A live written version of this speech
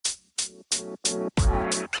Great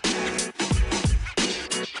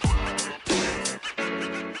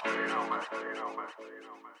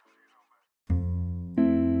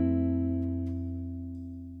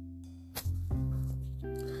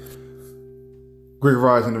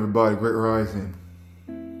rising, everybody. Great rising.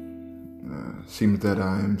 Seems that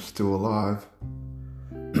I am still alive.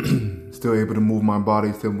 Still able to move my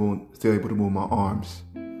body. Still able to move my arms.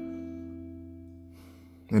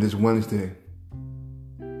 It is Wednesday.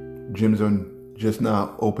 Gyms are just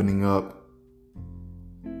now opening up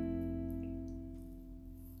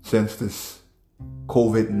since this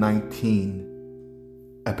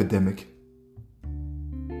COVID-19 epidemic.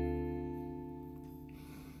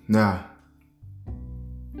 Now,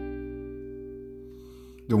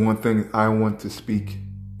 the one thing I want to speak,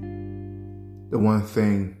 the one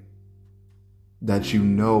thing that you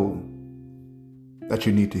know that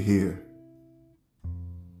you need to hear,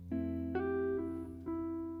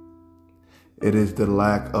 it is the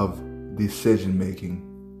lack of decision making.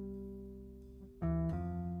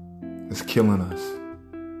 It's killing us.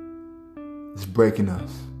 It's breaking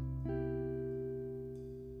us.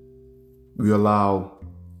 We allow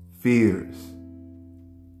fears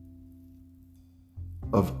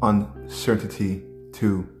of uncertainty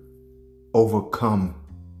to overcome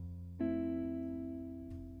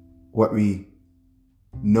what we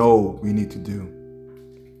know we need to do.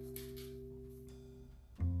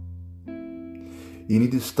 You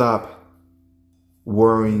need to stop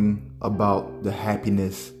worrying about the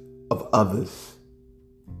happiness of others.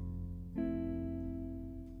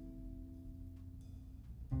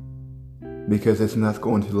 Because it's not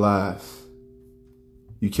going to last.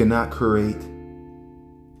 You cannot create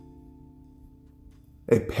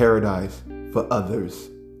a paradise for others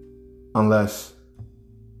unless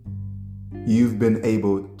you've been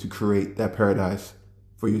able to create that paradise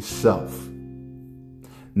for yourself.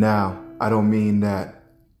 Now, I don't mean that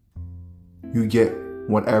you get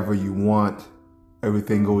whatever you want,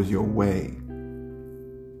 everything goes your way.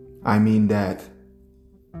 I mean that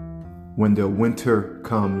when the winter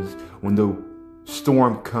comes, when the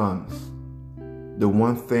storm comes, the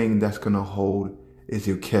one thing that's gonna hold is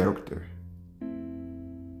your character.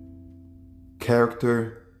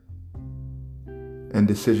 Character and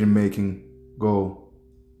decision making go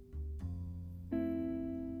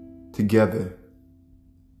together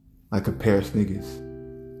like a pair of sneakers.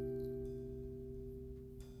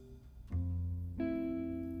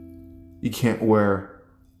 You can't wear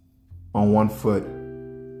on one foot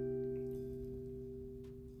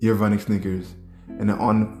your running sneakers and then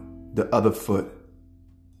on the other foot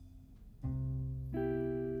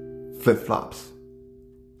flip-flops.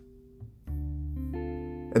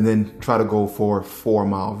 And then try to go for a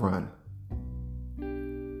 4-mile run.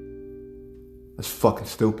 That's fucking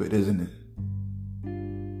stupid, isn't it?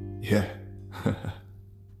 Yeah.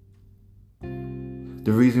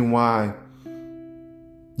 The reason why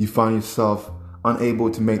you find yourself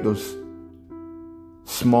unable to make those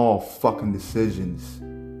small fucking decisions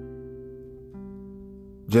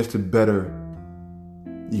just to better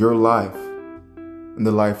your life and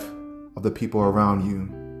the life of the people around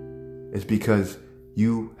you is because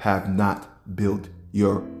you have not built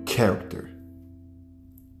your character.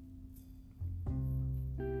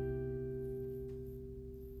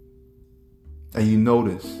 And you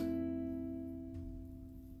notice,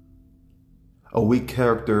 a weak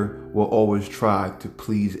character will always try to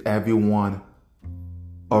please everyone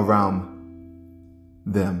around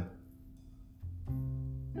them,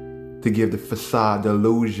 to give the facade, the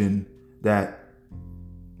illusion that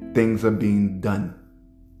things are being done,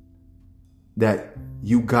 that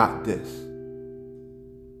you got this,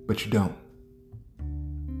 but you don't.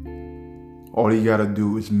 All you gotta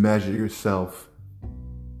do is measure yourself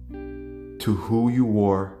to who you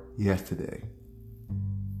were yesterday.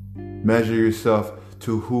 Measure yourself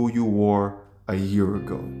to who you were a year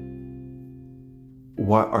ago.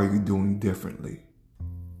 What are you doing differently?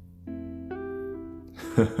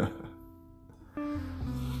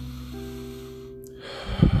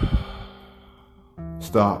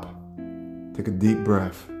 Stop. Take a deep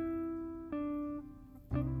breath.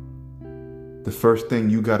 The first thing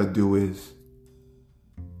you gotta do is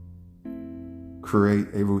create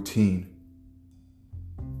a routine.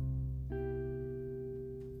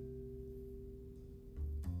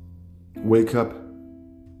 Wake up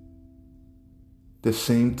the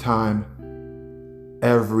same time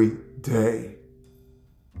every day.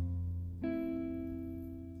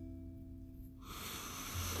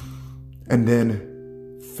 And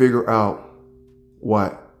then figure out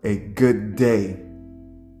what a good day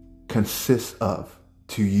consists of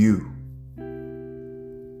to you.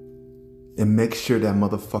 and make sure that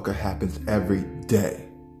motherfucker happens every day.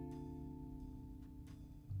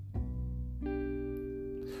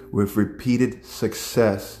 With repeated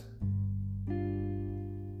success,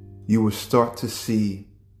 you will start to see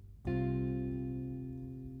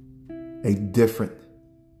a different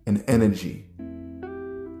in energy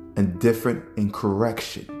and different in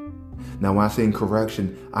correction. Now, when I say in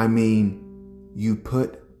correction, I mean you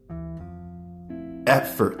put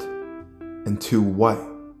effort into what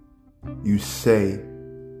you say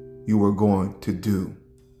you were going to do.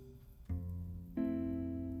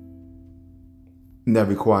 And that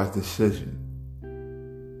requires decision.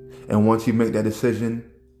 And once you make that decision,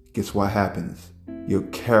 guess what happens? Your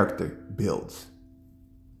character builds.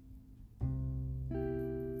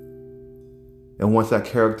 And once that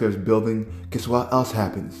character is building, guess what else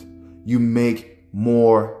happens? You make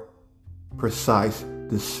more precise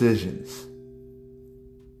decisions.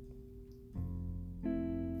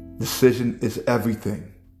 Decision is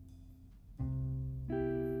everything.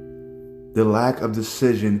 The lack of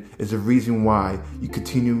decision is the reason why you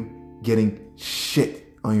continue getting shit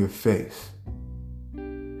on your face.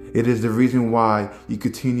 It is the reason why you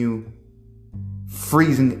continue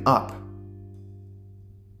freezing up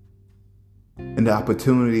and the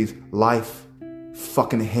opportunities life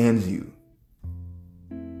fucking hands you.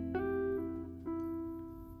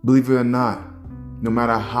 Believe it or not, no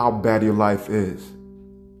matter how bad your life is,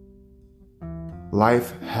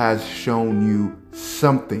 life has shown you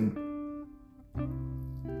something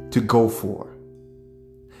to go for.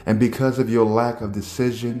 And because of your lack of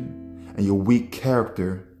decision and your weak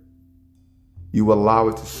character, you allow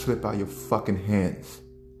it to slip out your fucking hands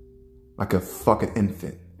like a fucking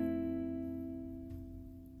infant.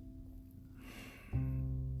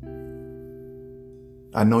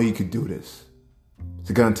 I know you could do this.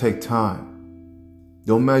 It's gonna take time.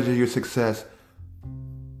 Don't measure your success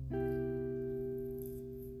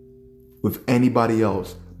with anybody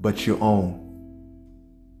else but your own.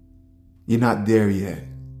 You're not there yet.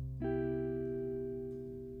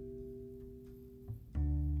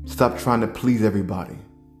 Stop trying to please everybody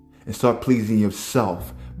and start pleasing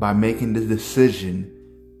yourself by making the decision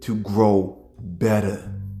to grow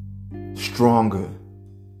better, stronger,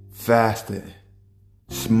 faster,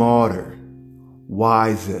 smarter,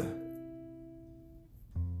 wiser.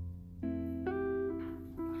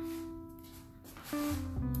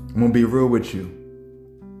 I'm gonna be real with you.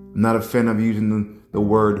 I'm not a fan of using the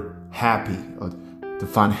word happy or to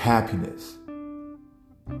find happiness.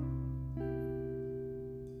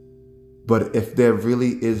 But if there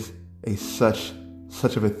really is such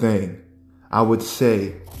of a thing, I would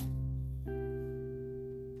say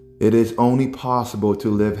it is only possible to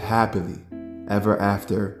live happily ever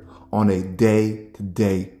after on a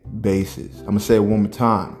day-to-day basis. I'm going to say it one more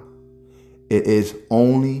time. It is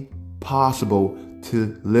only possible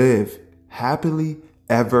to live happily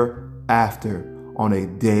ever after on a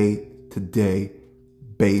day-to-day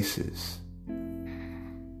basis.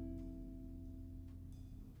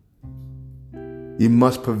 You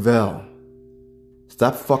must prevail.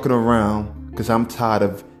 Stop fucking around, because I'm tired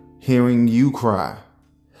of hearing you cry.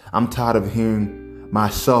 I'm tired of hearing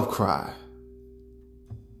myself cry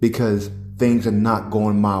because things are not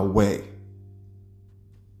going my way.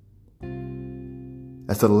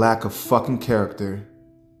 That's a lack of fucking character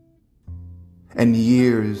and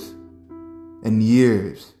years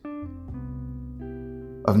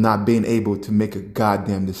of not being able to make a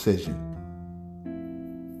goddamn decision.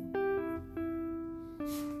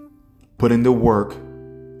 Put in the work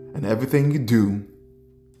and everything you do.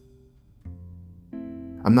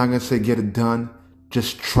 I'm not gonna say get it done.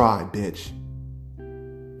 Just try, bitch.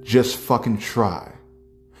 Just fucking try.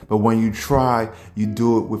 But when you try, you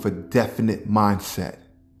do it with a definite mindset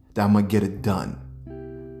that I'm gonna get it done.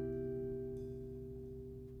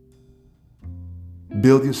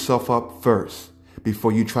 Build yourself up first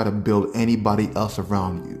before you try to build anybody else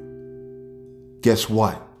around you. Guess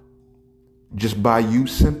what? Just by you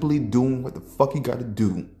simply doing what the fuck you gotta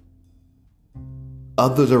do,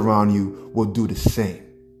 others around you will do the same.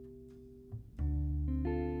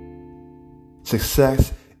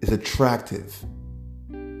 Success is attractive.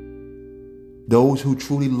 Those who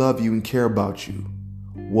truly love you and care about you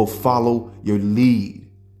will follow your lead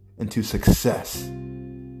into success.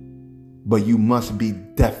 But you must be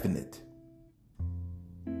definite.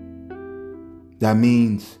 That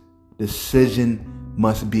means decision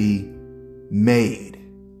must be made.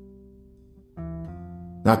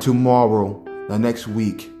 Not tomorrow, not next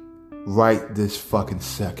week, right this fucking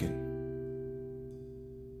second.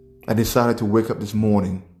 I decided to wake up this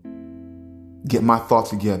morning, get my thoughts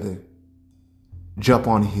together, jump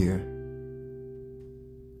on here,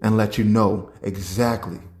 and let you know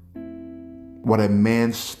exactly what a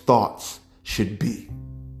man's thoughts should be.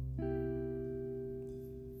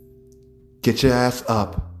 Get your ass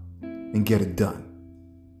up and get it done.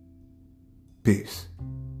 Peace.